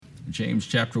James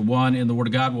chapter 1 in the Word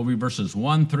of God. We'll read verses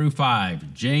 1 through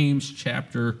 5. James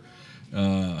chapter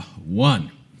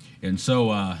 1. And so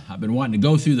I've been wanting to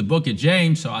go through the book of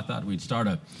James, so I thought we'd start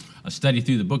a study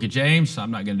through the book of James.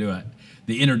 I'm not going to do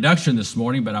the introduction this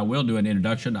morning, but I will do an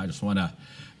introduction. I just want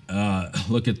to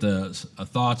look at the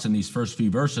thoughts in these first few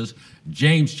verses.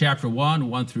 James chapter 1,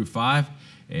 1 through 5.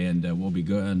 And we'll be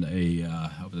going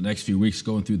over the next few weeks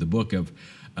going through the book of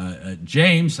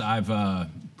James. I've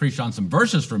preached on some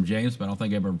verses from James, but I don't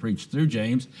think I've ever preached through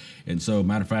James. And so,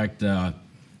 matter of fact, I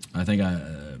think I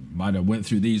might have went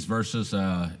through these verses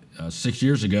 6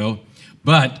 years ago.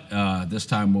 But this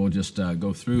time we'll just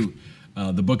go through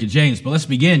the book of James. But let's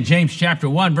begin. James chapter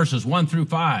 1, verses 1 through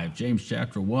 5. James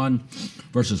chapter 1,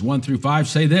 verses 1 through 5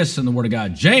 say this in the Word of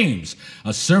God. James,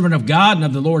 a servant of God and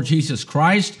of the Lord Jesus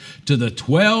Christ, to the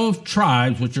 12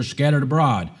 tribes which are scattered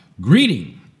abroad,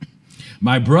 greeting.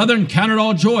 My brethren, count it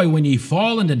all joy when ye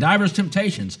fall into divers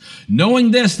temptations, knowing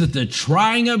this, that the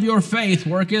trying of your faith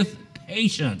worketh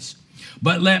patience.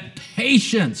 But let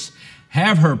patience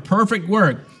have her perfect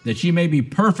work, that ye may be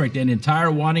perfect and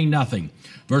entire, wanting nothing.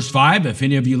 Verse 5, if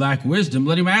any of you lack wisdom,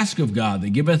 let him ask of God, that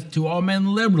giveth to all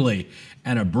men liberally,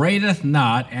 and upbraideth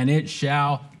not, and it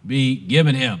shall be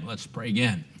given him. Let's pray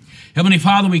again. Heavenly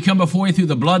Father, we come before you through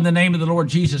the blood and the name of the Lord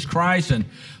Jesus Christ. And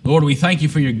Lord, we thank you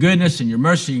for your goodness and your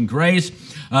mercy and grace.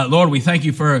 Lord, we thank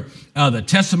you for the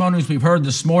testimonies we've heard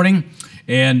this morning.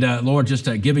 And Lord, just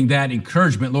giving that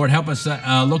encouragement. Lord, help us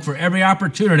look for every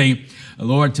opportunity,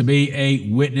 Lord, to be a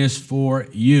witness for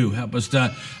you. Help us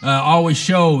to always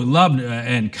show love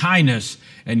and kindness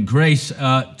and grace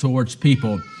towards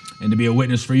people and to be a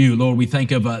witness for you. Lord, we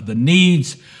think of the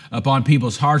needs upon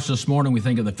people's hearts this morning. We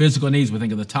think of the physical needs. We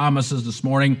think of the Thomases this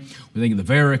morning. We think of the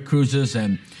Vera Cruzes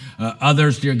and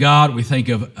others, dear God. We think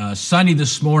of Sunny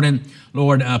this morning.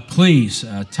 Lord, please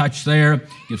touch there.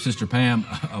 Give Sister Pam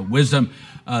wisdom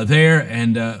there.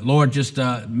 And Lord, just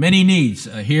many needs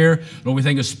here. Lord, we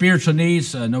think of spiritual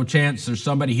needs. No chance there's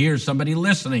somebody here, somebody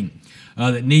listening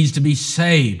that needs to be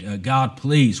saved. God,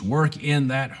 please work in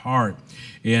that heart.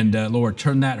 And Lord,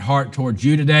 turn that heart towards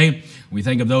you today. We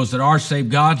think of those that are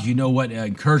saved, God. You know what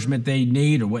encouragement they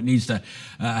need or what needs to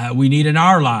we need in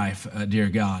our life, dear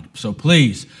God. So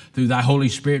please, through thy Holy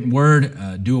Spirit and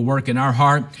word, do a work in our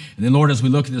heart. And then, Lord, as we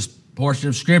look at this portion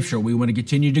of Scripture, we want to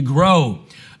continue to grow,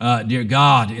 dear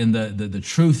God, in the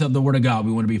truth of the Word of God.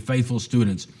 We want to be faithful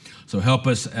students. So help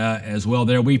us as well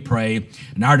there, we pray.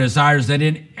 And our desire is that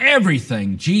in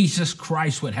everything, Jesus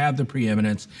Christ would have the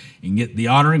preeminence and get the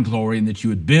honor and glory, and that you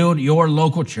would build your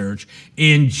local church.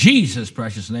 In Jesus'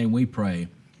 precious name we pray.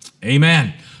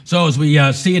 Amen. So as we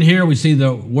see it here, we see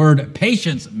the word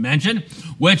patience mentioned,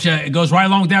 which goes right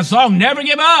along with that song, Never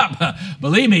Give Up.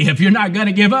 Believe me, if you're not going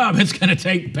to give up, it's going to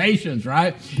take patience,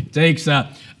 right? It takes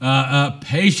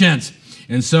patience.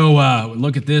 And so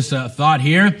look at this thought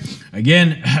here.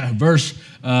 Again, verse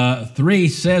 3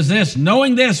 says this,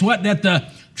 knowing this, what that the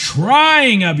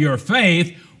trying of your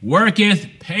faith worketh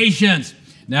patience.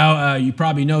 Now, you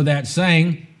probably know that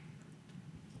saying.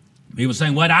 People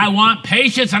saying, what I want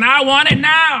patience and I want it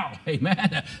now.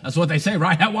 Amen. That's what they say,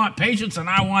 right? I want patience and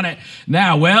I want it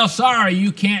now. Well, sorry,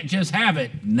 you can't just have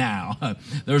it now.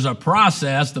 There's a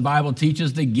process the Bible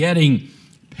teaches to getting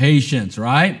patience,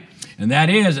 right? And that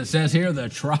is, it says here, the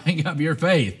trying of your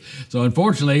faith. So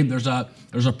unfortunately, there's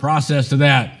a process to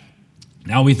that.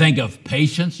 Now we think of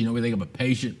patience, we think of a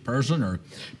patient person or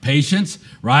patience,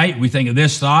 right? We think of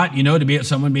this thought, to be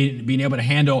someone being able to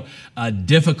handle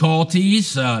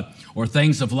difficulties or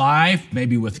things of life,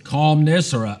 maybe with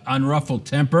calmness or an unruffled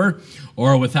temper,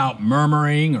 or without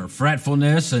murmuring or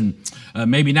fretfulness, and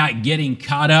maybe not getting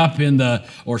caught up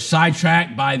or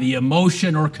sidetracked by the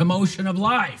emotion or commotion of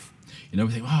life. We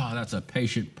think, oh, that's a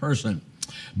patient person.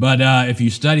 But if you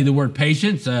study the word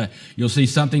patience, you'll see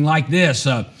something like this.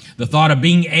 The thought of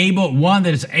being one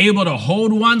that is able to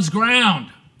hold one's ground.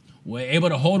 Able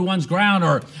to hold one's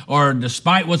ground, or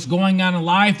despite what's going on in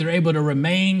life, they're able to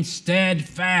remain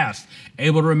steadfast.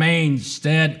 Able to remain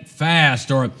steadfast,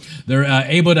 or they're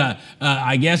able to,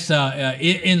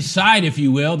 inside, if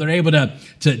you will, they're able to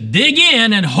dig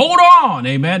in and hold on.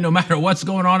 Amen. No matter what's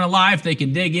going on in life, they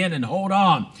can dig in and hold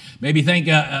on. Maybe think,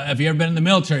 if you've ever been in the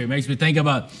military, it makes me think of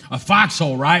a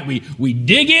foxhole, right? We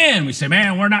dig in. We say,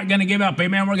 man, we're not going to give up.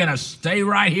 Amen. We're going to stay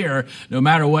right here no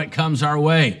matter what comes our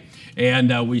way.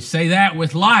 And we say that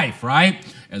with life, right?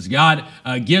 As God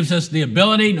gives us the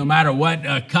ability, no matter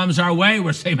what comes our way,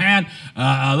 we're saying, man,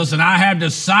 listen, I have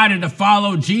decided to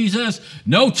follow Jesus.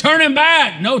 No turning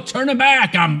back, no turning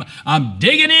back. I'm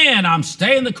digging in. I'm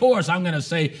staying the course. I'm going to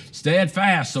stay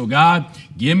steadfast. So God,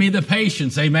 give me the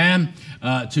patience, amen,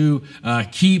 to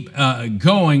keep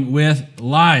going with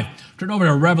life. Turn over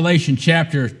to Revelation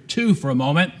chapter 2 for a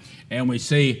moment, and we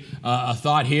see a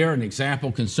thought here, an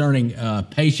example concerning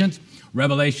patience.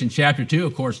 Revelation chapter 2,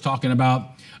 of course, talking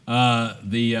about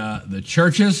the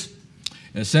churches.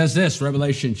 It says this,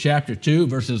 Revelation chapter 2,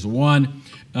 verses 1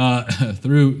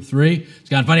 through 3. It's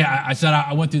kind of funny. I said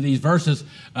I went through these verses,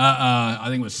 I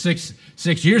think it was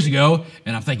six years ago,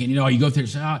 and I'm thinking, you go through.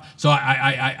 So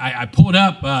I pulled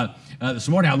up this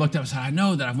morning. I looked up and said, I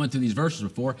know that I've went through these verses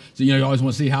before. So, you always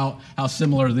want to see how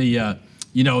similar the,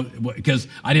 because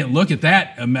I didn't look at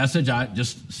that message. I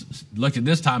just looked at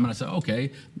this time and I said,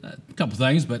 okay, a couple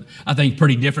things, but I think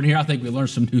pretty different here. I think we learned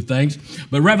some new things.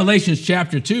 But Revelation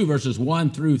chapter 2, verses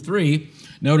 1 through 3,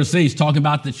 notice these, talking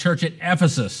about the church at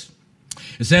Ephesus.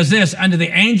 It says this, unto the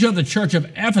angel of the church of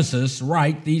Ephesus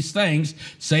write these things,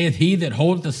 saith he that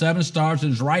holdeth the 7 stars in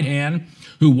his right hand,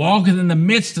 who walketh in the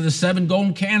midst of the 7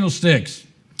 golden candlesticks.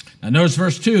 Now notice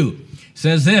verse 2. It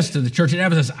says this to the church at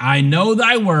Ephesus, I know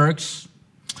thy works,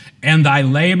 and thy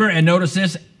labor, and notice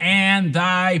this, and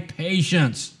thy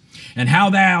patience, and how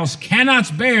thou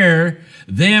cannot bear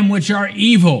them which are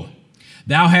evil.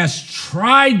 Thou hast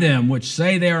tried them which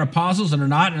say they are apostles and are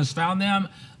not, and hast found them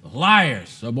liars.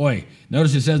 So boy,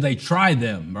 notice it says they tried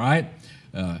them, right?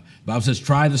 Bible says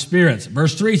try the spirits.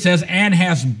 Verse 3 says, and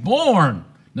hast borne,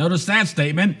 notice that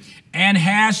statement, and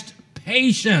hast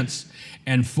patience,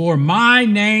 and for my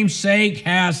name's sake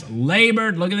hast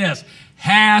labored, look at this,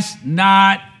 hast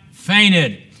not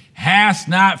fainted. Hast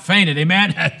not fainted.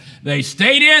 Amen. They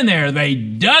stayed in there. They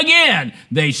dug in.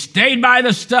 They stayed by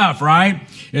the stuff, right?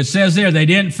 It says there they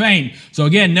didn't faint. So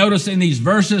again, notice in these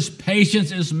verses,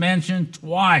 patience is mentioned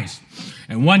twice.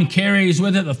 And one carries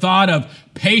with it the thought of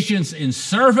patience in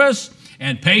service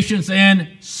and patience in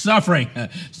suffering.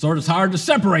 Sort of hard to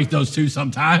separate those two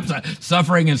sometimes,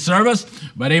 suffering and service.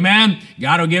 But amen,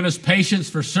 God will give us patience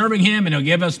for serving him, and he'll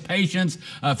give us patience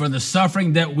for the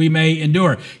suffering that we may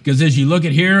endure. Because as you look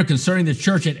at here concerning the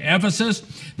church at Ephesus,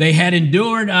 they had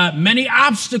endured many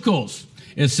obstacles.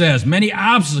 It says, many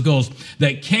obstacles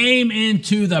that came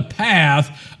into the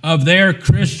path of their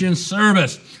Christian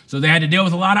service. So they had to deal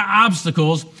with a lot of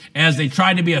obstacles as they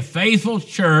tried to be a faithful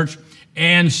church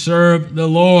and serve the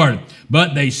Lord.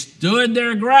 But they stood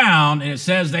their ground, and it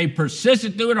says they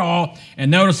persisted through it all. And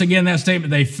notice again that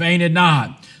statement, they fainted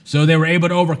not. So they were able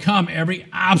to overcome every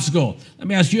obstacle. Let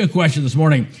me ask you a question this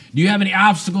morning. Do you have any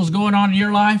obstacles going on in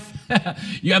your life?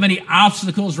 You have any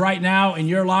obstacles right now in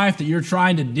your life that you're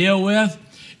trying to deal with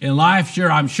in life? Sure,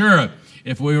 I'm sure.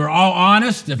 If we were all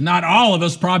honest, if not all of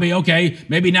us, probably, okay,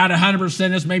 maybe not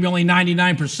 100%, it's maybe only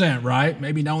 99%, right?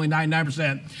 Maybe only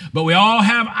 99%. But we all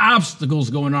have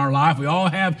obstacles going in our life. We all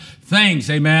have things,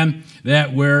 amen,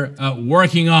 that we're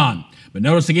working on. But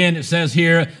notice again, it says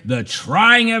here, the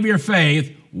trying of your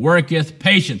faith worketh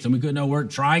patience. And we could know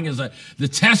word trying is the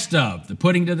test of, the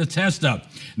putting to the test of.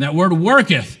 And that word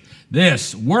worketh,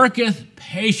 this, worketh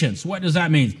patience. What does that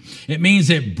mean? It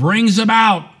means it brings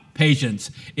about patience.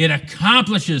 It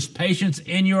accomplishes patience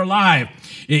in your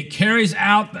life. It carries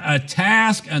out a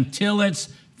task until it's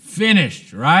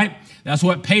finished, right? That's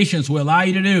what patience will allow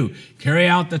you to do. Carry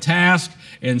out the task,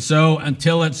 and so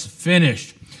until it's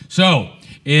finished. So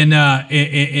in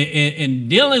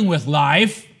dealing with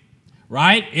life,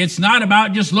 right, it's not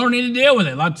about just learning to deal with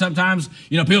it. Like sometimes,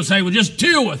 people say, well, just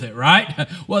deal with it, right?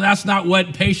 Well, that's not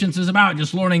what patience is about,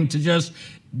 just learning to just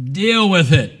deal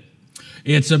with it.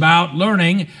 It's about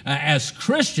learning as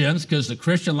Christians, because the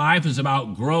Christian life is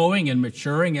about growing and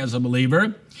maturing as a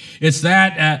believer. It's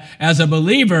that as a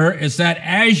believer, it's that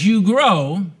as you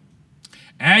grow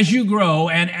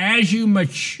and as you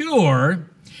mature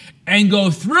and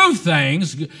go through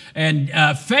things and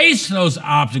face those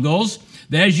obstacles,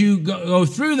 that as you go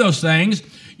through those things,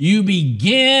 you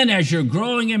begin, as you're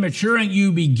growing and maturing,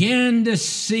 you begin to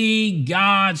see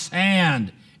God's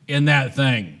hand in that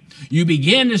thing. You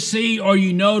begin to see or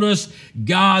you notice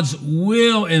God's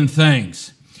will in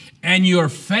things. And your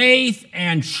faith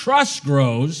and trust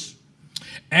grows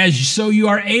so you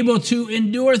are able to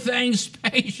endure things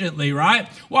patiently, right?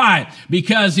 Why?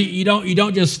 Because you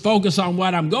don't just focus on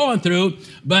what I'm going through,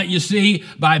 but you see,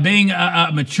 by being a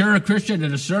mature Christian, a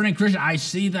discerning Christian, I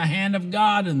see the hand of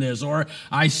God in this, or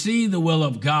I see the will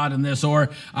of God in this, or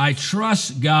I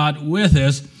trust God with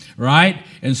this. Right?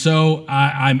 And so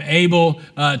I'm able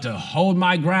to hold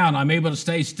my ground. I'm able to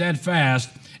stay steadfast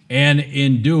and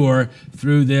endure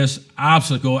through this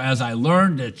obstacle as I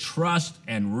learn to trust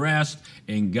and rest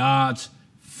in God's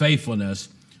faithfulness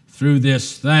through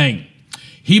this thing.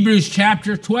 Hebrews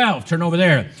chapter 12. Turn over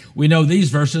there. We know these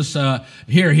verses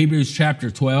here, Hebrews chapter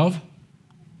 12.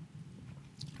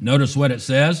 Notice what it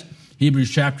says.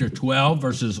 Hebrews chapter 12,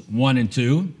 verses 1 and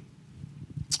 2.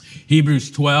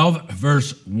 Hebrews 12,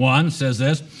 verse 1 says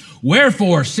this,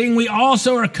 "Wherefore, seeing we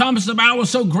also are compassed about with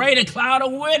so great a cloud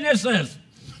of witnesses."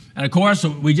 And of course,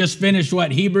 we just finished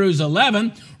Hebrews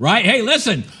 11, right? Hey,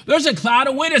 listen, there's a cloud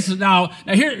of witnesses. Now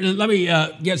here, let me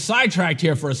get sidetracked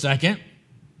here for a second.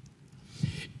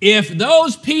 If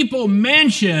those people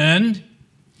mentioned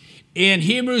in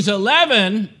Hebrews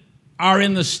 11 are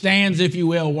in the stands, if you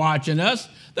will, watching us,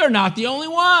 they're not the only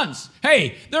ones.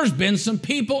 Hey, there's been some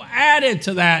people added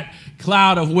to that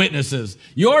cloud of witnesses.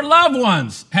 Your loved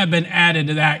ones have been added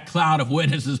to that cloud of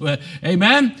witnesses.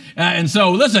 Amen. And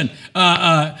so, listen.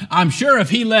 I'm sure if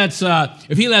he lets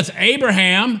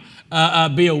Abraham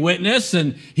be a witness,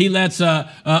 and he lets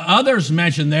others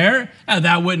mention there,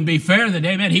 that wouldn't be fair. That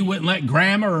amen, he wouldn't let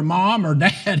grandma or mom or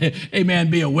dad, amen,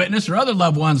 be a witness, or other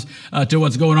loved ones to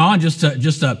what's going on. Just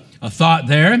a thought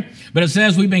there. But it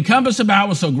says, "We've been compassed about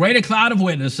with so great a cloud of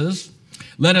witnesses.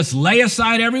 Let us lay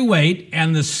aside every weight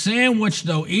and the sin which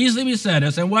doth easily beset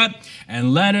us, and what?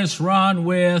 And let us run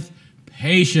with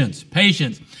patience."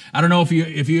 Patience. I don't know if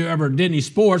you ever did any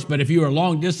sports, but if you were a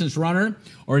long distance runner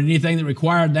or anything that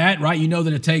required that, right? You know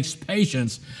that it takes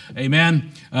patience,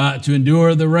 amen, to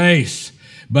endure the race.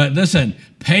 But listen,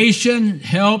 patience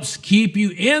helps keep you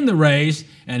in the race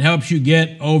and helps you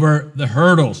get over the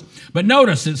hurdles. But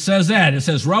notice it says that. It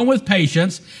says run with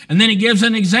patience, and then it gives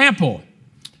an example.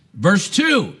 Verse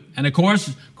 2, and of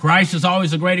course, Christ is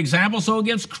always a great example, so it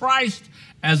gives Christ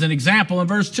as an example in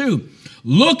verse 2.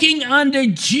 "Looking unto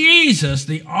Jesus,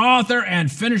 the author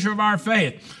and finisher of our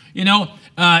faith." You know,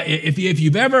 if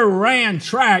you've ever ran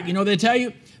track, you know, they tell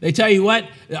you what,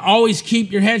 always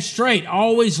keep your head straight.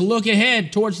 Always look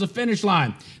ahead towards the finish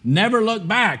line. Never look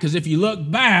back, because if you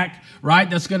look back, right,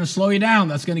 that's going to slow you down.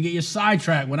 That's going to get you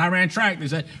sidetracked. When I ran track, they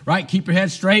said, right, keep your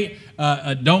head straight.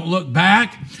 Don't look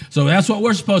back. So that's what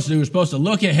we're supposed to do. We're supposed to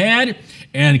look ahead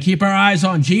and keep our eyes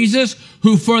on Jesus,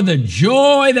 who for the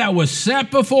joy that was set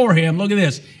before him, look at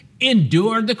this,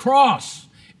 endured the cross,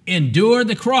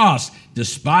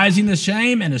 despising the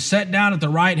shame, and is set down at the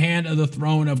right hand of the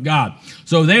throne of God.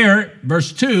 So there,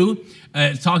 verse 2,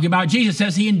 it's talking about Jesus,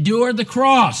 says he endured the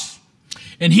cross.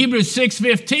 In Hebrews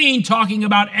 6:15, talking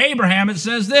about Abraham, it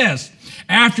says this,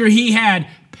 "After he had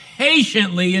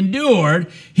patiently endured,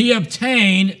 he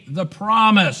obtained the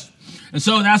promise." And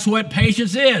so that's what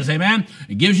patience is, amen?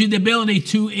 It gives you the ability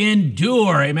to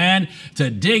endure, amen? To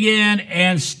dig in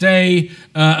and stay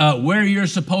where you're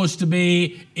supposed to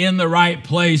be in the right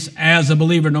place as a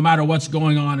believer, no matter what's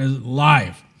going on in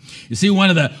life. You see,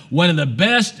 one of the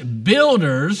best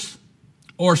builders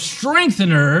or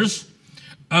strengtheners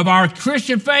of our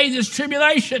Christian faith is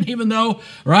tribulation, even though,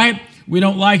 right, we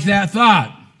don't like that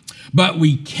thought. But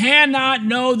we cannot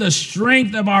know the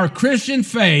strength of our Christian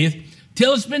faith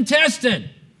till it's been tested,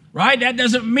 right? That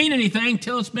doesn't mean anything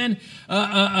till it's been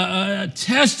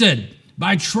tested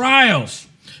by trials,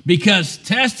 because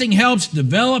testing helps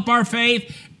develop our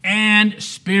faith and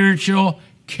spiritual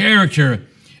character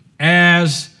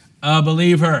as a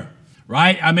believer.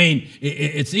 Right? I mean,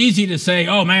 it's easy to say,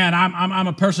 "Oh man, I'm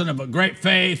a person of a great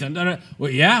faith," and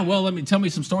well, yeah. Well, tell me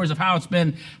some stories of how it's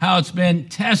been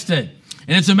tested,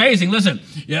 and it's amazing. Listen,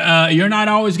 you're not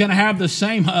always going to have the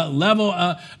same level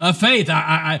of faith.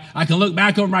 I can look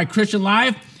back over my Christian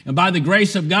life, and by the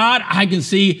grace of God, I can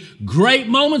see great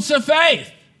moments of faith.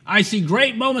 I see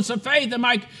great moments of faith in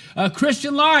my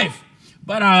Christian life.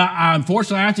 But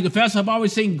unfortunately, I have to confess, I've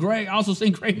always seen great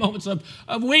moments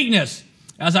of weakness.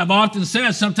 As I've often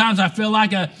said, sometimes I feel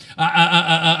like I've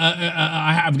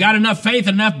got enough faith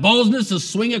and enough boldness to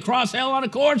swing across hell on a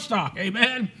cornstalk,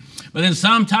 amen? But then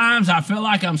sometimes I feel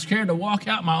like I'm scared to walk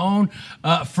out my own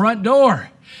front door,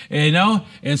 you know?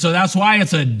 And so that's why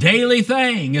it's a daily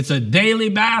thing. It's a daily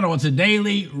battle. It's a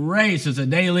daily race. It's a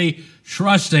daily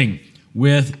trusting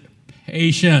with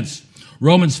patience.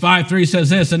 Romans 5:3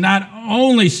 says this, "And not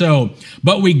only so,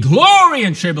 but we glory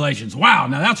in tribulations." Wow,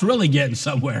 now that's really getting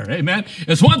somewhere, amen?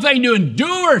 It's one thing to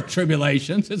endure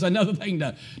tribulations. It's another thing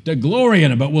to glory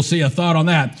in it, but we'll see a thought on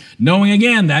that. "Knowing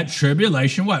again that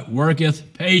tribulation," what?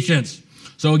 "Worketh patience."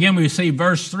 So again, we see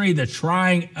verse 3, the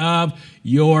trying of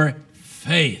your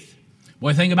faith.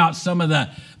 Boy, think about some of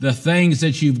the things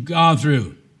that you've gone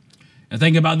through. And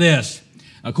think about this.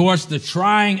 Of course, the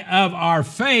trying of our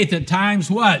faith at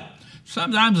times, what?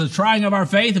 Sometimes the trying of our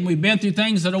faith, and we've been through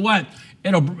things that are what?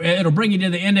 It'll bring you to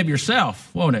the end of yourself,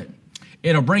 won't it?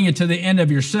 It'll bring you to the end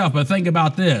of yourself. But think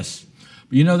about this.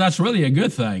 You know, that's really a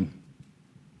good thing.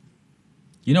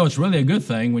 You know, it's really a good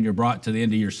thing when you're brought to the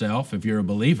end of yourself if you're a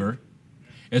believer.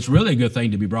 It's really a good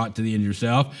thing to be brought to the end of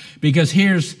yourself, because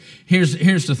here's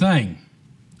the thing.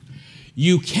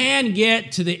 You can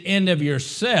get to the end of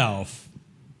yourself,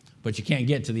 but you can't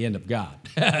get to the end of God.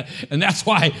 And that's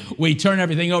why we turn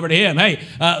everything over to him. Hey,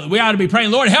 we ought to be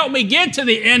praying, Lord, help me get to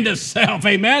the end of self,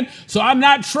 amen? So I'm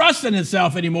not trusting in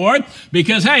self anymore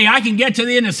because, hey, I can get to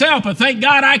the end of self, but thank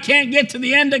God I can't get to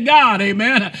the end of God,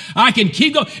 amen? I can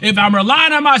keep going. If I'm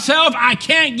relying on myself, I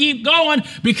can't keep going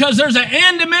because there's an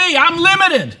end to me. I'm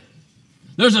limited.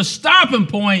 There's a stopping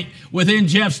point within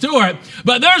Jeff Stewart,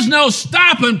 but there's no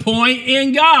stopping point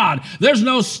in God. There's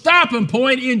no stopping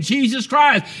point in Jesus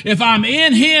Christ. If I'm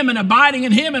in him and abiding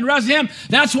in him and resting in him,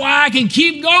 that's why I can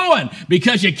keep going,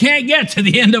 because you can't get to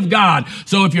the end of God.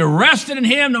 So if you're resting in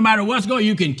him, no matter what's going on,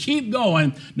 you can keep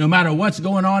going no matter what's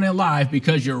going on in life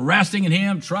because you're resting in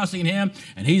him, trusting in him,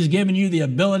 and he's given you the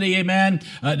ability, amen,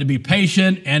 to be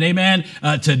patient and, amen,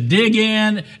 to dig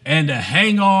in and to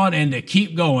hang on and to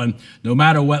keep going no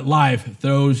matter what life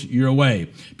throws your way.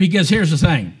 Because here's the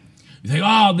thing. You think,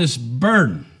 oh, this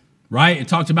burden, right? It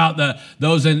talks about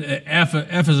those in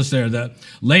Ephesus there, the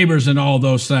labors and all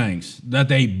those things that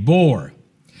they bore.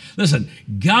 Listen,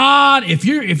 God, if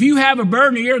you have a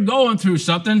burden or you're going through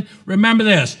something, remember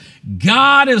this.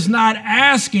 God is not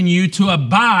asking you to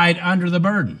abide under the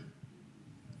burden.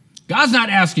 God's not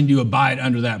asking you to abide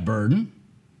under that burden,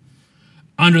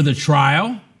 under the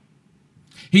trial.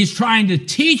 He's trying to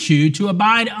teach you to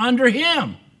abide under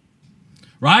him,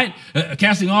 right?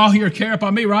 Casting all your care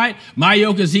upon me, right? My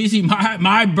yoke is easy,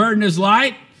 my burden is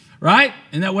light, right?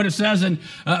 Isn't that what it says in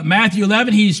Matthew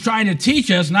 11? He's trying to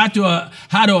teach us not to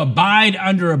how to abide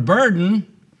under a burden,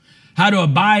 how to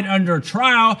abide under a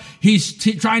trial. He's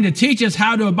trying to teach us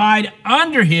how to abide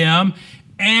under him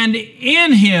and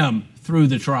in him through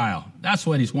the trial. That's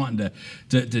what he's wanting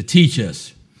to teach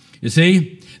us. You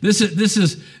see? This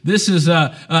is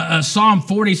Psalm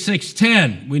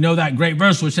 46:10. We know that great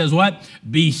verse which says what?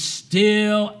 Be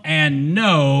still and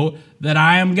know that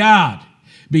I am God.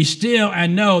 Be still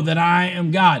and know that I am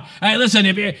God. Hey, listen,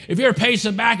 if you're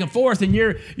pacing back and forth and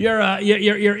you're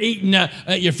eating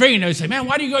your fingernails, you say, man,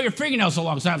 why do you go your fingernails so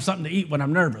long? So I have something to eat when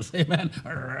I'm nervous. Amen.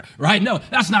 Right? No,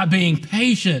 that's not being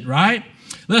patient, right?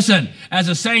 Listen, as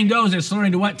the saying goes, it's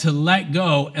learning to what? To let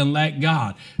go and let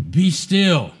God. Be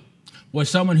still. Was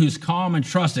someone who's calm and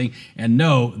trusting and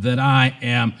know that I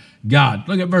am God.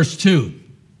 Look at verse 2.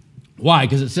 Why?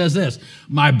 Because it says this,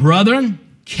 my brethren,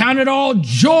 count it all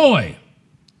joy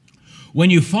when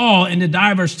you fall into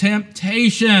diverse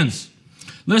temptations.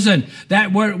 Listen,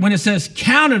 that word, when it says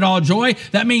count it all joy,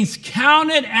 that means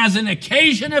count it as an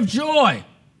occasion of joy.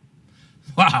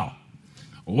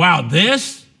 Wow,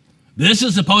 this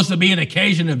is supposed to be an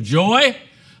occasion of joy?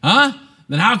 Huh?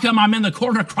 Then how come I'm in the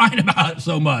corner crying about it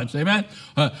so much? Amen?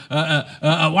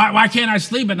 Why can't I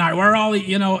sleep at night? Where are all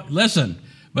the, listen.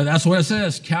 But that's what it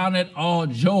says. Count it all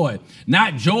joy.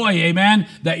 Not joy, amen,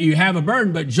 that you have a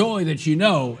burden, but joy that you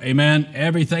know, amen,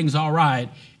 everything's all right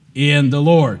in the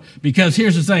Lord. Because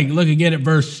here's the thing. Look again at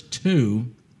verse 2.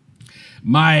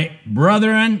 My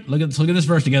brethren, let's look at this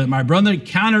verse together. My brethren,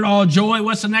 count it all joy.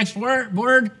 What's the next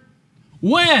word?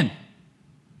 When. It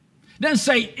doesn't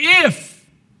say if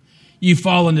you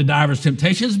fall into diverse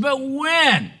temptations, but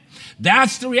when.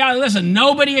 That's the reality. Listen,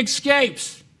 nobody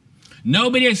escapes.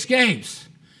 Nobody escapes.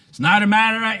 It's not a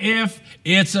matter of if,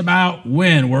 it's about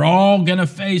when. We're all going to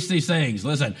face these things.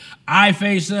 Listen, I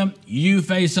face them, you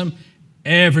face them,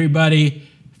 everybody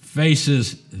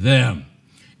faces them.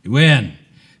 When.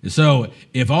 So,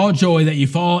 if all joy that you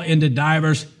fall into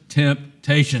diverse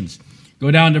temptations.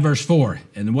 Go down to verse 4.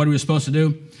 And what are we supposed to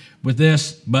do with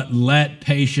this? But let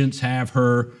patience have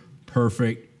her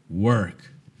perfect work,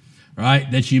 right?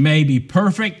 That you may be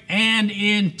perfect and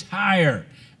entire.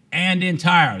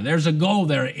 There's a goal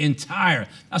there, entire.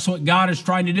 That's what God is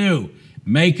trying to do.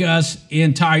 Make us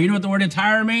entire. You know what the word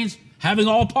entire means? Having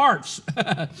all parts.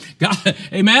 God,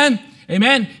 amen?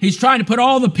 Amen? He's trying to put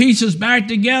all the pieces back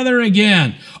together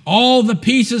again. All the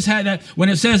pieces when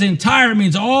it says entire, it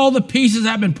means all the pieces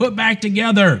have been put back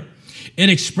together. It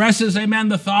expresses, amen,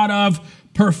 the thought of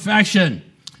perfection.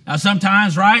 Now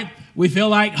sometimes, right? We feel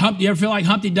like you ever feel like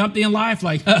Humpty Dumpty in life?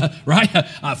 Like, right?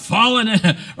 I've fallen,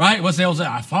 right? What's the old say?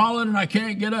 I've fallen and I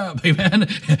can't get up, amen?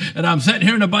 And I'm sitting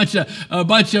here in a bunch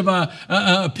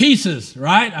of pieces,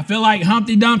 right? I feel like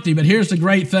Humpty Dumpty, but here's the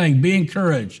great thing. Be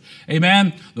encouraged,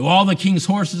 amen? Though all the king's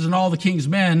horses and all the king's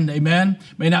men, amen,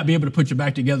 may not be able to put you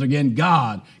back together again,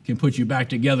 God can put you back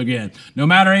together again. No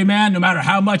matter, amen, no matter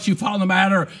how much you fall, no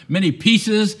matter many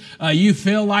pieces you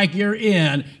feel like you're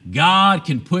in, God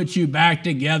can put you back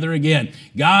together again.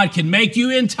 God can make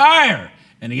you entire.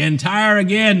 And entire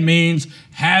again means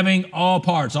having all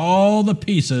parts. All the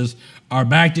pieces are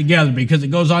back together, because it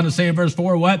goes on to say in verse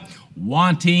 4, what?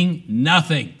 Wanting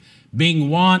nothing. being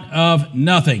want of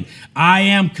nothing. I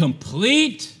am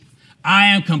complete. I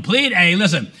am complete. Hey,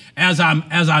 listen, as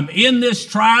I'm in this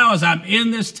trial, as I'm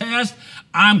in this test,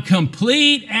 I'm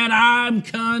complete and I'm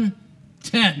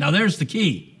content. Now, there's the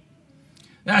key.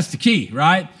 That's the key,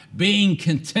 right? Being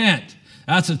content.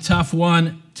 That's a tough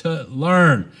one to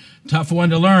learn. Tough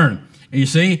one to learn. And you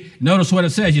see, notice what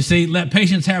it says. You see, let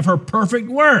patience have her perfect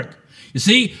work. You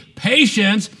see,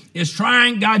 patience is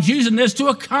God's using this to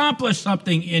accomplish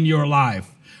something in your life,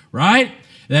 right?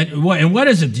 And what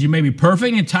is it? You may be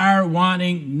perfect, entire,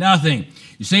 wanting nothing.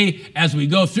 You see, as we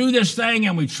go through this thing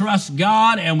and we trust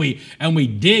God and we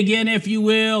dig in, if you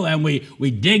will, and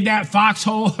we dig that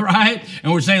foxhole, right?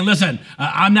 And we're saying, listen,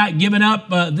 I'm not giving up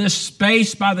this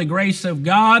space by the grace of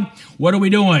God. What are we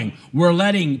doing? We're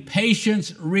letting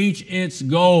patience reach its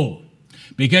goal.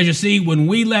 Because you see, when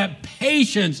we let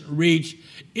patience reach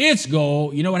its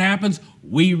goal, you know what happens?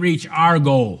 We reach our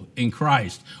goal in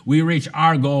Christ. We reach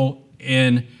our goal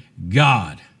in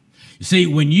God. You see,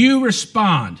 when you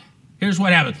respond, here's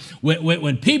what happens.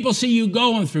 When people see you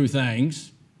going through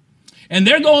things, and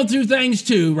they're going through things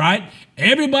too, right?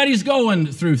 Everybody's going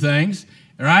through things,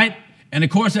 right? And of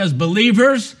course, as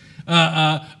believers,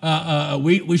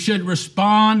 we should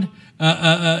respond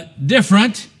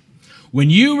different. When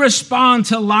you respond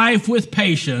to life with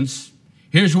patience,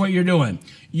 here's what you're doing.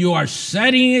 You are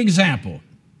setting an example.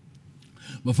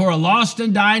 Before a lost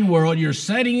and dying world, you're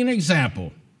setting an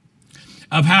example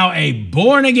of how a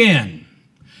born-again,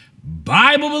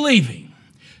 Bible-believing,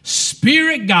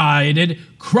 Spirit-guided,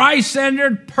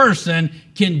 Christ-centered person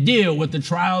can deal with the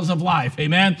trials of life.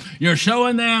 Amen? You're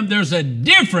showing them there's a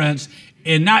difference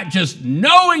in not just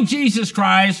knowing Jesus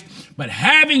Christ, but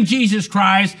having Jesus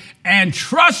Christ and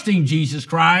trusting Jesus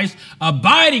Christ,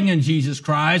 abiding in Jesus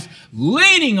Christ,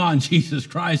 leaning on Jesus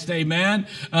Christ, amen,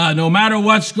 no matter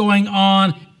what's going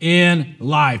on in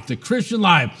life, the Christian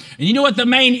life. And you know what the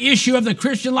main issue of the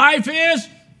Christian life is?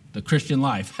 The Christian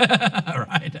life,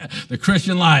 right? The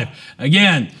Christian life.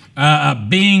 Again,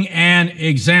 being an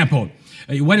example.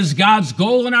 What is God's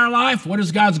goal in our life? What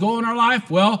is God's goal in our life?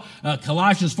 Well,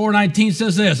 Colossians 4:19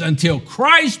 says this, until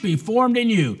Christ be formed in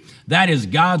you. That is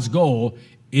God's goal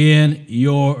in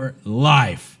your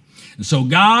life. And so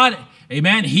God,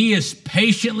 amen, He is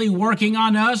patiently working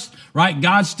on us, right?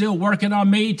 God's still working on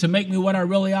me to make me what I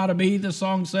really ought to be, the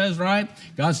song says, right?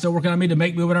 God's still working on me to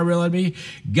make me what I really ought to be.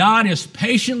 God is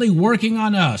patiently working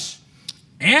on us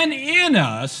and in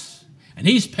us, and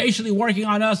He's patiently working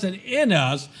on us and in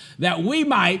us that we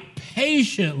might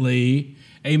patiently,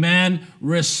 amen,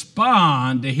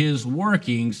 respond to His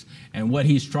workings and what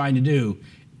He's trying to do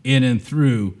in and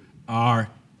through our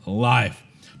life.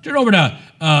 Turn over to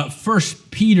 1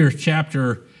 Peter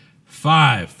chapter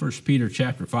 5. 1 Peter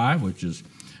chapter 5, which is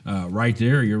right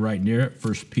there. You're right near it.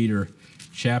 1 Peter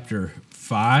chapter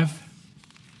 5.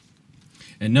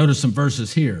 And notice some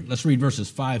verses here. Let's read verses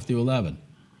 5 through 11.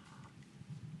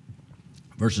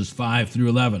 Verses 5 through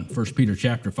 11. 1 Peter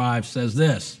chapter 5 says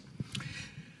this.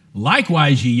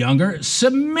 Likewise, ye younger,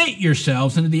 submit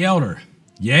yourselves unto the elder.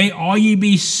 Yea, all ye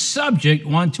be subject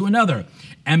one to another,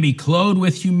 and be clothed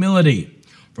with humility.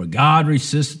 For God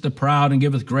resisteth the proud and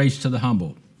giveth grace to the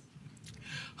humble.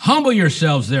 Humble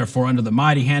yourselves, therefore, under the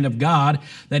mighty hand of God,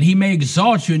 that He may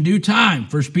exalt you in due time.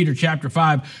 1 Peter chapter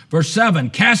 5, verse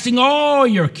 7, casting all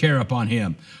your care upon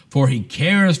Him, for He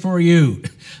cares for you.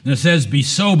 And it says, be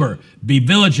sober, be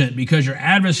vigilant, because your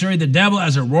adversary, the devil,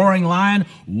 as a roaring lion,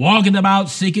 walketh about,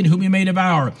 seeking whom he may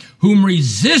devour, whom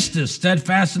resisteth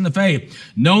steadfast in the faith,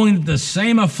 knowing that the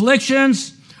same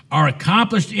afflictions are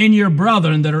accomplished in your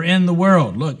brethren that are in the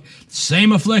world. Look,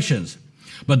 same afflictions.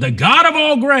 But the God of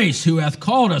all grace, who hath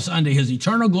called us unto His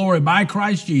eternal glory by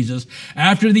Christ Jesus,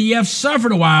 after that ye have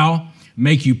suffered a while,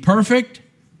 make you perfect,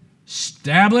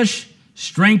 establish,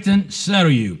 strengthen,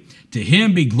 settle you. To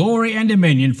Him be glory and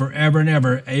dominion forever and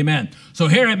ever. Amen. So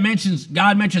here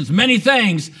God mentions many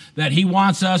things that He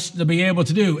wants us to be able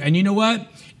to do. And you know what?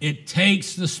 It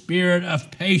takes the spirit of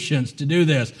patience to do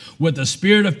this. With the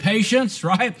spirit of patience,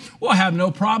 right, we'll have no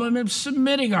problem in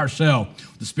submitting ourselves.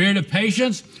 With the spirit of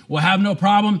patience, we'll have no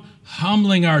problem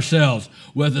humbling ourselves.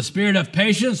 With the spirit of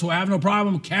patience, we'll have no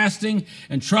problem casting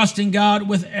and trusting God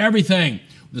with everything.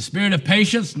 The spirit of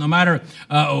patience, no matter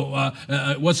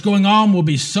what's going on, we'll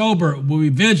be sober, we'll be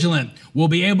vigilant, we'll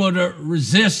be able to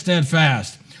resist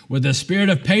steadfast. With the spirit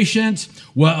of patience,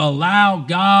 we'll allow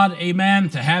God, amen,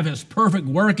 to have His perfect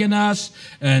work in us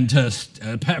and to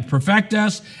perfect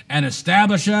us and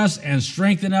establish us and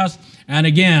strengthen us and,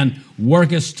 again,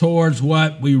 work us towards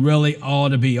what we really ought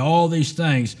to be. All these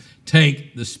things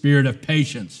take the spirit of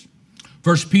patience.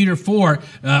 1 Peter 4,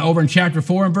 over in chapter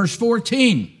 4 and verse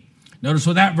 14. Notice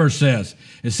what that verse says.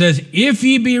 It says, if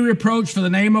ye be reproached for the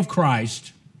name of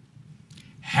Christ,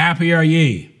 happy are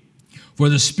ye. For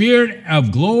the Spirit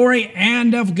of glory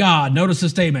and of God, notice the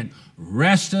statement,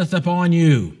 resteth upon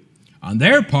you. On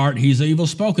their part, he's evil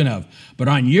spoken of. But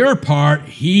on your part,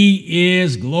 he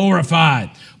is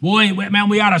glorified. Boy, man,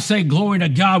 we ought to say glory to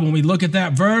God when we look at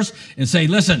that verse and say,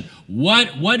 listen, what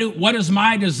is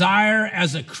my desire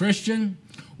as a Christian?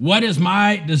 What is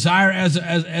my desire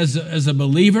as a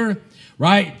believer?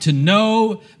 Right? To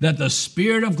know that the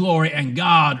Spirit of glory and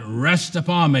God rest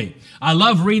upon me. I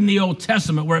love reading the Old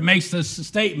Testament where it makes this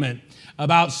statement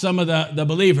about some of the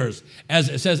believers. As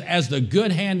it says, as the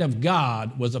good hand of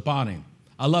God was upon him.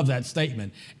 I love that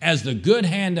statement. As the good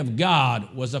hand of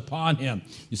God was upon him.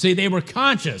 You see, they were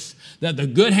conscious that the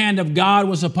good hand of God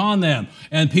was upon them.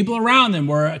 And people around them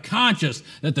were conscious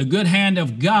that the good hand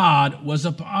of God was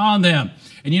upon them.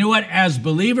 And you know what? As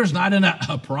believers, not in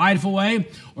a prideful way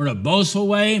or in a boastful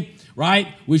way, right?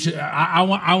 I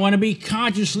want to be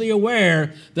consciously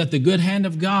aware that the good hand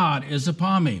of God is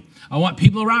upon me. I want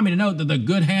people around me to know that the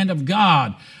good hand of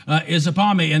God is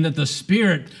upon me and that the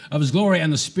Spirit of His glory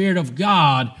and the Spirit of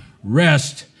God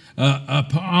rest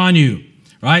upon you,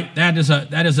 right? That is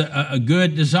a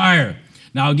good desire.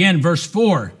 Now again, verse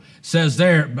 4 says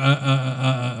there,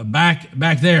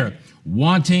 back there,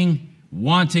 wanting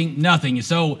nothing.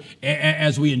 So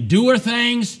as we endure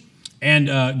things, and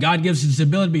God gives us the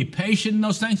ability to be patient in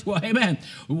those things. Well, amen.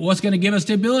 What's going to give us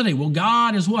the ability? Well,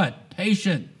 God is what?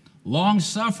 Patient,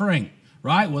 long-suffering,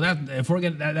 right? Well,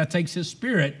 that takes His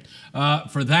Spirit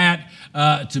for that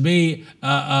to be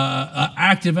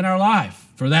active in our life,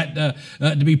 for that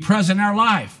to be present in our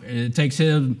life. It takes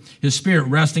His Spirit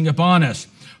resting upon us.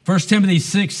 1 Timothy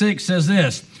 6:6 says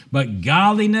this, but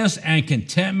godliness and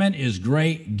contentment is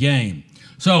great gain.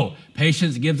 So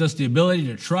patience gives us the ability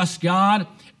to trust God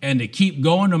and to keep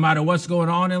going no matter what's going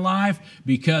on in life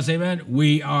because, amen,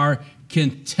 we are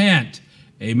content,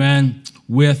 amen,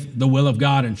 with the will of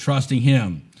God and trusting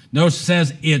Him. Notice it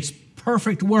says its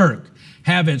perfect work,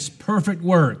 have its perfect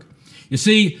work. You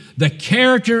see, the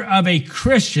character of a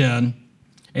Christian,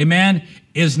 amen,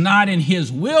 is not in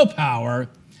his willpower,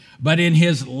 but in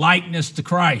his likeness to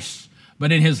Christ.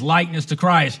 And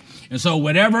so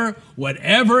whatever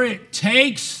it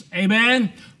takes,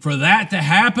 amen, for that to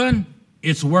happen,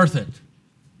 it's worth it.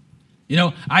 You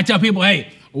know, I tell people,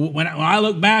 hey, when I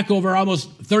look back over almost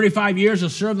 35 years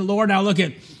of serving the Lord, and I look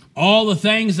at all the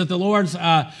things that the Lord's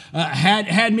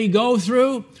had me go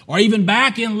through, or even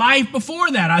back in life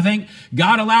before that. I think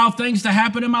God allowed things to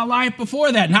happen in my life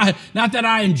before that. Not that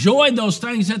I enjoyed those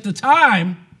things at the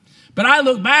time, but I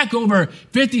look back over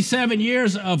 57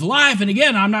 years of life, and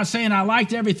again, I'm not saying I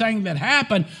liked everything that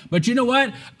happened, but you know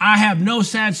what? I have no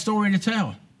sad story to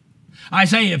tell. I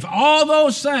say if all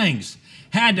those things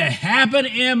had to happen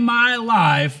in my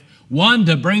life, one,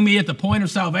 to bring me at the point of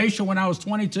salvation when I was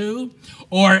 22,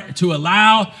 or to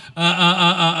allow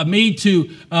me to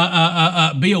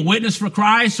be a witness for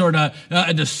Christ or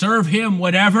to serve Him,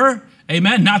 whatever,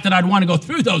 amen. Not that I'd want to go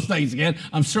through those things again.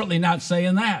 I'm certainly not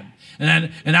saying that.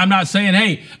 And I'm not saying,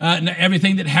 hey,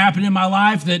 everything that happened in my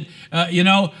life that,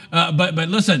 but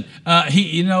listen,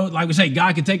 like we say,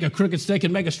 God can take a crooked stick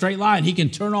and make a straight line. He can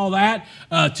turn all that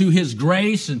to His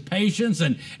grace and patience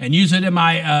and use it in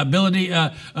my ability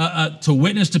to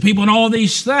witness to people and all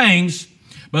these things.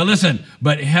 But listen,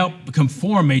 but help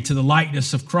conform me to the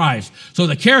likeness of Christ. So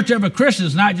the character of a Christian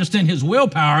is not just in his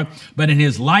willpower, but in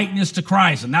his likeness to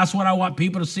Christ. And that's what I want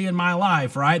people to see in my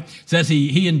life, right? It says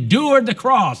he endured the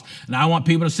cross. And I want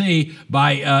people to see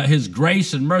by His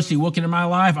grace and mercy working in my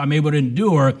life, I'm able to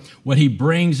endure what He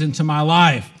brings into my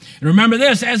life. And remember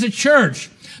this, as a church,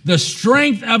 the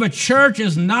strength of a church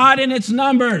is not in its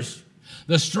numbers.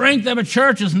 The strength of a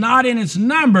church is not in its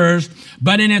numbers,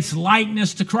 but in its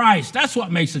likeness to Christ. That's what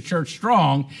makes a church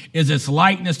strong, is its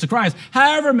likeness to Christ.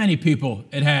 However many people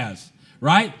it has,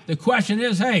 right? The question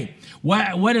is, hey,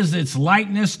 what is its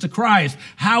likeness to Christ?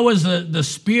 How is the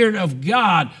Spirit of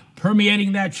God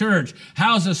permeating that church?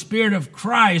 How is the Spirit of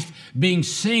Christ being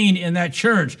seen in that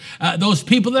church? Those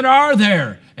people that are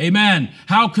there, amen,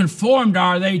 how conformed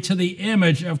are they to the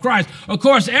image of Christ? Of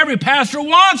course, every pastor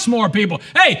wants more people.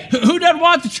 Hey, who doesn't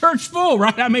want the church full,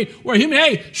 right? I mean, we're human.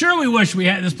 Hey, sure, we wish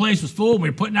this place was full. We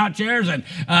were putting out chairs and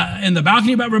in the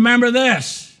balcony, but remember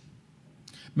this.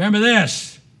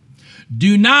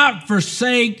 Do not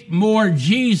forsake more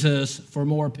Jesus for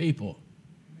more people.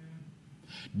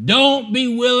 Don't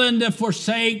be willing to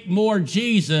forsake more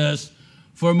Jesus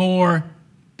for more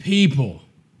people.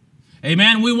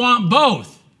 Amen. We want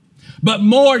both. But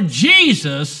more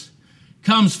Jesus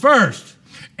comes first.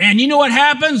 And you know what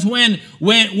happens when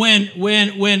in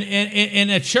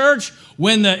a church,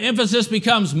 when the emphasis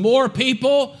becomes more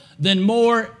people than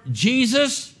more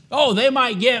Jesus? Oh, they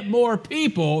might get more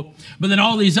people, but then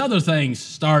all these other things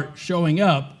start showing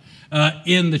up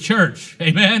in the church.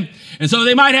 Amen? And so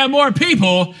they might have more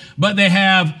people, but they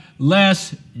have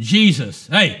less Jesus.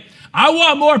 Hey, I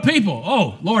want more people.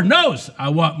 Oh, Lord knows I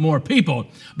want more people,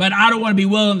 but I don't want to be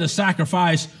willing to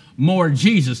sacrifice more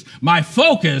Jesus. My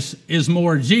focus is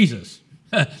more Jesus.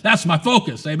 That's my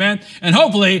focus, amen? And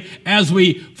hopefully, as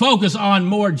we focus on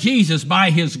more Jesus by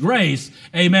his grace,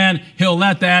 amen, he'll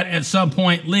let that at some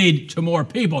point lead to more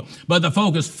people. But the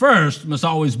focus first must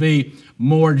always be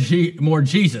more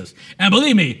Jesus. And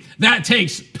believe me, that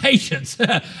takes patience.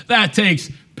 That takes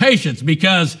patience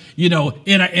because,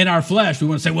 in our flesh, we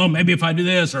want to say, well, maybe if I do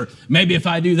this or maybe if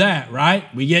I do that, right?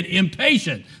 We get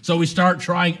impatient, so we start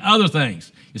trying other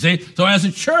things. You see? So as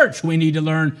a church, we need to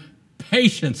learn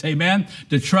patience, amen,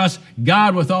 to trust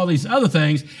God with all these other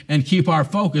things and keep our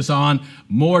focus on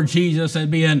more Jesus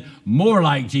and being more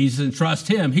like Jesus and trust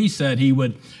him. He said he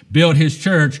would build his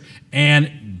church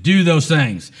and do those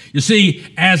things. You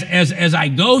see, as I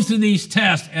go through these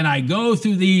tests and I go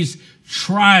through these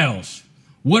trials,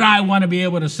 what I want to be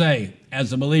able to say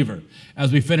as a believer,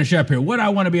 as we finish up here, what I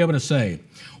want to be able to say,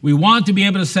 we want to be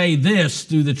able to say this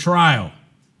through the trial.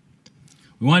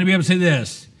 We want to be able to say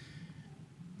this,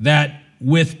 that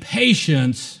with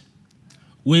patience,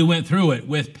 we went through it.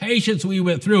 With patience, we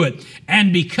went through it.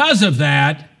 And because of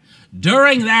that,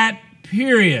 during that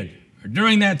period, or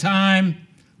during that time,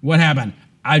 what happened?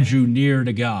 I drew near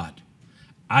to God.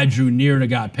 I drew near to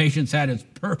God. Patience had its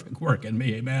perfect work in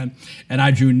me, amen? And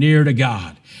I drew near to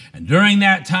God. And during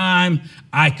that time,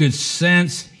 I could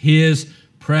sense his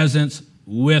presence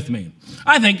with me.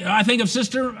 I think of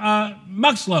Sister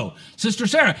Muxlow, Sister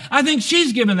Sarah. I think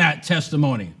she's given that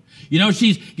testimony.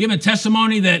 She's given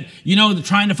testimony that,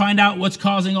 trying to find out what's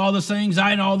causing all this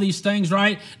anxiety and all these things,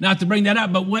 right? Not to bring that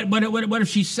up, but what if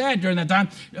she said during that time?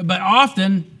 But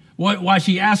often, why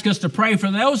she asked us to pray for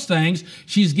those things,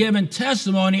 she's given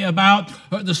testimony about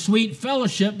the sweet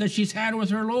fellowship that she's had with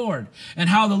her Lord and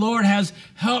how the Lord has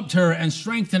helped her and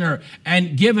strengthened her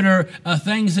and given her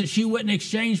things that she wouldn't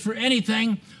exchange for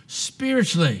anything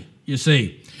spiritually, you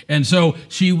see. And so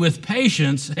she, with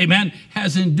patience, amen,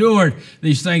 has endured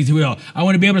these things as well. I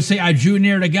want to be able to say, I drew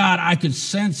near to God. I could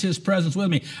sense his presence with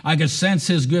me. I could sense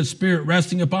his good spirit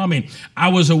resting upon me. I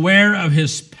was aware of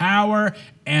his power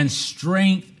and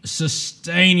strength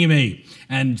sustaining me.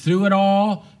 And through it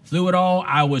all,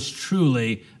 I was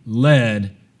truly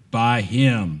led by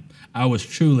him. I was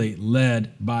truly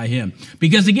led by him.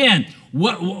 Because again,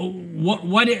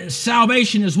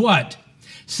 salvation is what?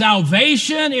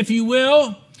 Salvation, if you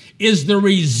will, is the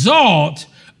result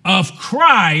of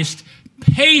Christ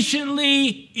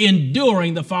patiently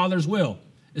enduring the Father's will.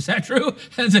 Is that true?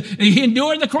 He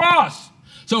endured the cross.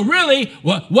 So really,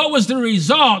 what was the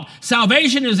result?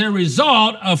 Salvation is a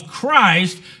result of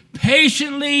Christ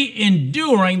patiently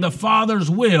enduring the Father's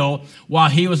will while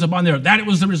he was upon the earth. That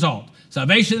was the result.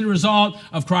 Salvation is the result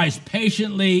of Christ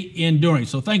patiently enduring.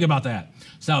 So think about that.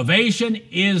 Salvation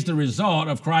is the result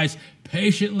of Christ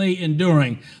patiently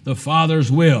enduring the Father's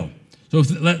will. So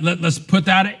let's put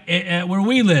that at where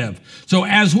we live. So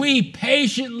as we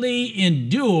patiently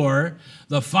endure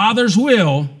the Father's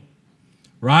will,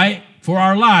 right, for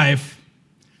our life,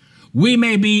 we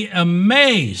may be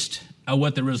amazed at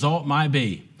what the result might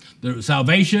be. The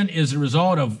salvation is the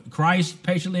result of Christ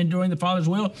patiently enduring the Father's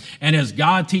will. And as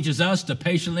God teaches us to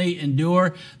patiently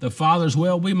endure the Father's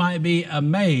will, we might be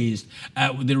amazed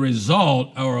at the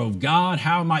result or of God,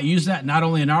 how he might use that, not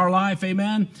only in our life,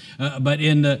 amen, but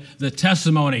in the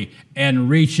testimony and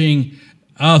reaching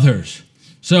others.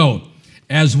 So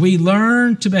as we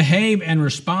learn to behave and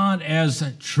respond as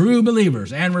true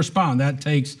believers and respond, that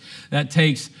takes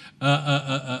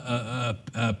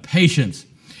patience.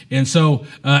 And so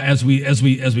as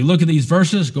we look at these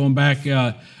verses, going back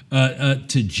to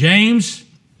James,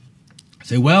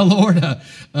 say, well, Lord,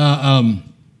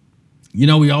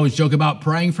 we always joke about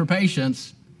praying for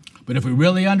patience, but if we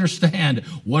really understand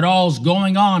what all's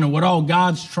going on and what all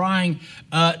God's trying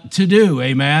to do,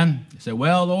 amen, say,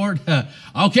 well, Lord,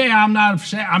 okay, I'm not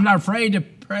afraid to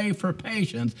pray for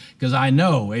patience because I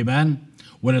know, amen,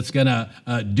 what it's going to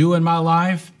do in my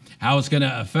life, how it's going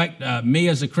to affect me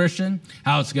as a Christian,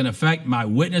 how it's going to affect my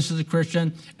witness as a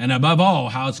Christian, and above all,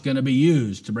 how it's going to be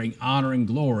used to bring honor and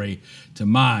glory to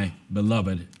my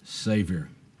beloved Savior.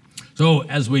 So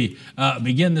as we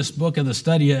begin this book of the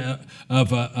study of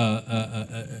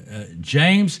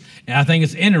James, I think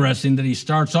it's interesting that he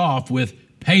starts off with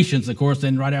patience, of course,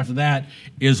 then right after that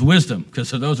is wisdom,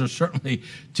 because those are certainly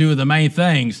two of the main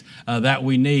things that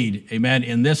we need, amen,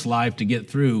 in this life to get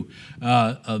through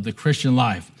the Christian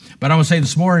life. But I want to say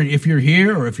this morning, if you're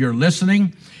here or if you're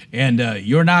listening and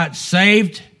you're not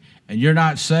saved,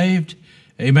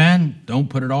 amen, don't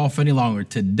put it off any longer.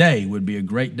 Today would be a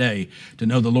great day to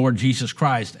know the Lord Jesus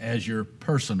Christ as your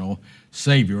personal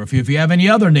Savior. If you have any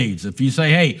other needs, if you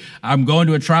say, hey, I'm going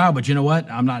to a trial, but you know what?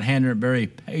 I'm not handling it very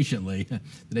patiently.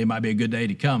 Today might be a good day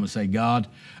to come and say, God,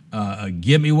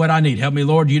 give me what I need. Help me,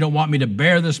 Lord. You don't want me to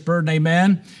bear this burden,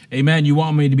 amen? Amen. You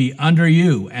want me to be under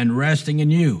you and resting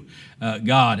in you,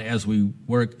 God, as we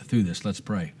work through this. Let's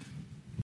pray.